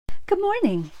Good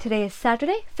morning. Today is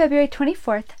Saturday, February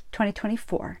 24th,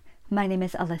 2024. My name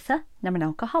is Alyssa, and I'm an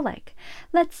alcoholic.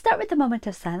 Let's start with a moment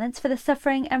of silence for the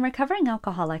suffering and recovering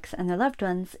alcoholics and their loved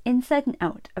ones inside and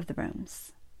out of the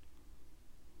rooms.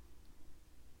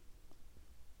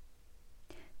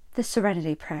 The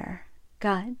Serenity Prayer.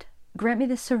 God, grant me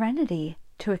the serenity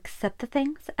to accept the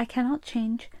things I cannot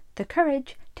change, the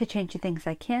courage to change the things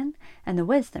I can, and the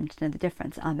wisdom to know the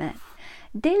difference. Amen.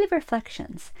 Daily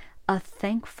Reflections. A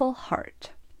Thankful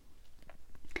Heart.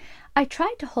 I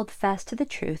tried to hold fast to the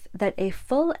truth that a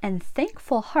full and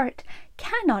thankful heart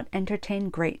cannot entertain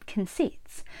great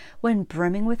conceits. When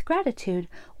brimming with gratitude,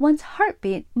 one's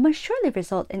heartbeat must surely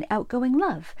result in outgoing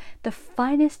love, the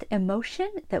finest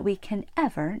emotion that we can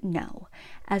ever know.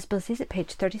 As Bill sees at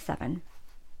page 37.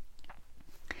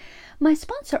 My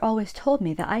sponsor always told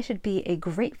me that I should be a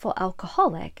grateful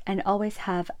alcoholic and always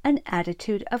have an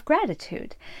attitude of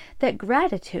gratitude, that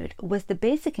gratitude was the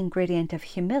basic ingredient of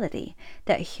humility,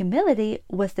 that humility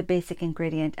was the basic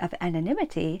ingredient of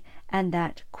anonymity, and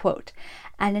that, quote,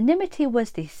 anonymity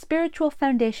was the spiritual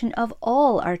foundation of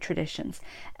all our traditions,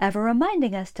 ever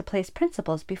reminding us to place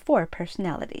principles before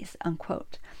personalities,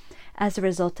 unquote. As a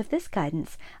result of this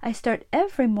guidance, I start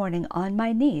every morning on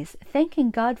my knees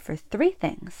thanking God for three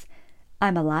things.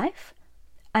 I'm alive,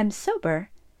 I'm sober,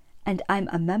 and I'm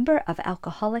a member of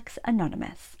Alcoholics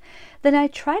Anonymous. Then I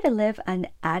try to live an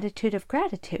attitude of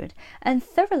gratitude and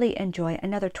thoroughly enjoy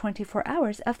another 24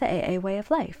 hours of the AA way of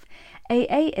life.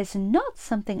 AA is not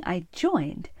something I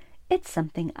joined, it's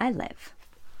something I live.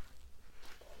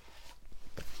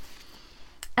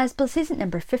 As Bill sees at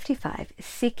number 55,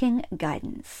 Seeking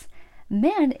Guidance.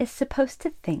 Man is supposed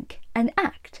to think and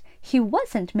act. He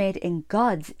wasn't made in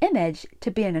God's image to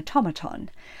be an automaton.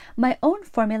 My own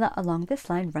formula along this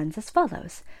line runs as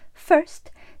follows.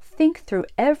 First, think through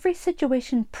every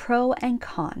situation pro and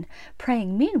con,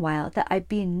 praying meanwhile that I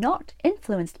be not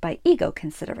influenced by ego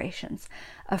considerations.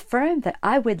 Affirm that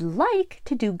I would like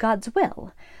to do God's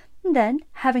will. Then,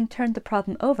 having turned the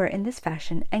problem over in this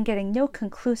fashion and getting no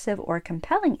conclusive or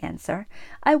compelling answer,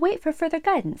 I wait for further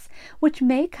guidance, which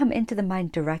may come into the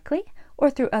mind directly or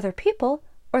through other people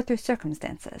or through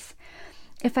circumstances.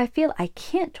 If I feel I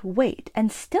can't wait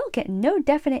and still get no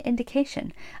definite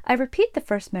indication, I repeat the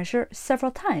first measure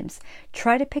several times,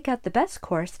 try to pick out the best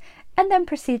course, and then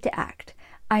proceed to act.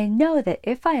 I know that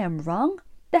if I am wrong,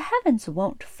 the heavens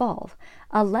won't fall.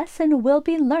 A lesson will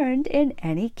be learned in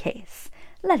any case.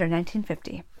 Letter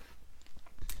 1950.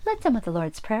 Let's end with the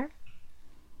Lord's Prayer.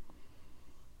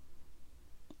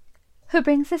 Who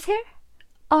brings us here?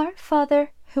 Our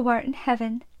Father, who art in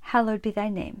heaven, hallowed be thy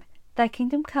name. Thy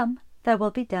kingdom come, thy will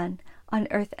be done, on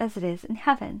earth as it is in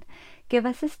heaven. Give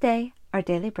us this day our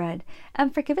daily bread,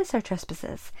 and forgive us our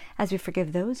trespasses, as we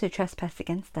forgive those who trespass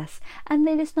against us. And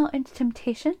lead us not into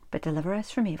temptation, but deliver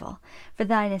us from evil. For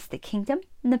thine is the kingdom,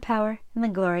 and the power, and the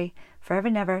glory, forever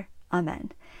and ever.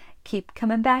 Amen. Keep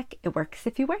coming back. It works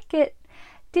if you work it.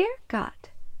 Dear God,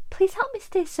 please help me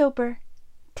stay sober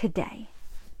today.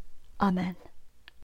 Amen.